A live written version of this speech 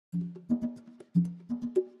In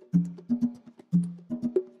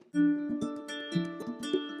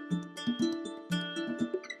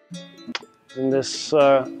this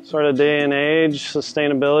sort of day and age,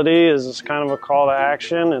 sustainability is kind of a call to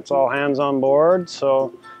action. It's all hands on board,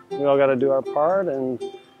 so we all got to do our part, and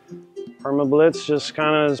SurfBlitz just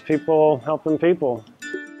kind of is people helping people.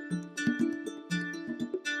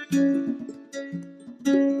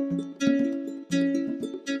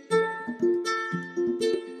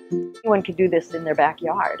 Anyone can do this in their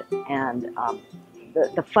backyard, and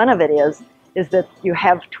the fun of it is that you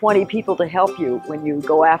have 20 people to help you when you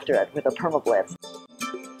go after it with a permablitz.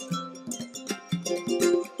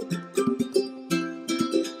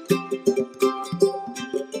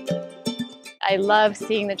 I love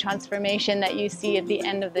seeing the transformation that you see at the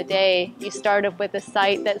end of the day. You start off with a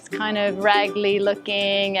site that's kind of raggedy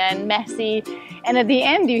looking and messy, and at the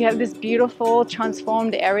end you have this beautiful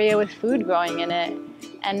transformed area with food growing in it,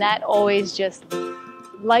 and that always just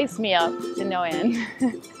lights me up to no end.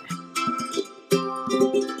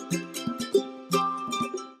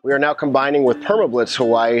 We are now combining with SurfBlitz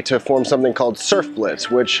Hawaii to form something called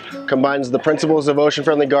SurfBlitz, which combines the principles of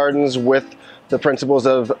ocean-friendly gardens with the principles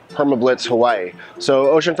of SurfBlitz Hawaii.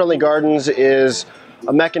 So ocean-friendly gardens is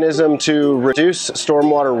a mechanism to reduce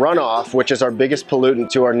stormwater runoff, which is our biggest pollutant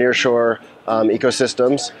to our nearshore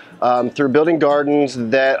ecosystems, through building gardens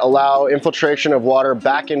that allow infiltration of water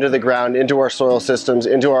back into the ground, into our soil systems,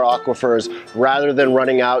 into our aquifers, rather than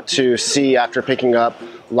running out to sea after picking up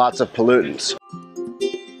lots of pollutants.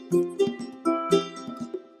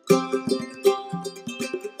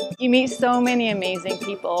 You meet so many amazing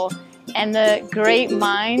people, and the great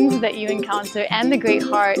minds that you encounter and the great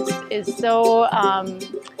hearts is so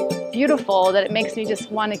beautiful that it makes me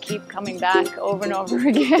just want to keep coming back over and over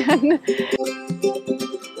again.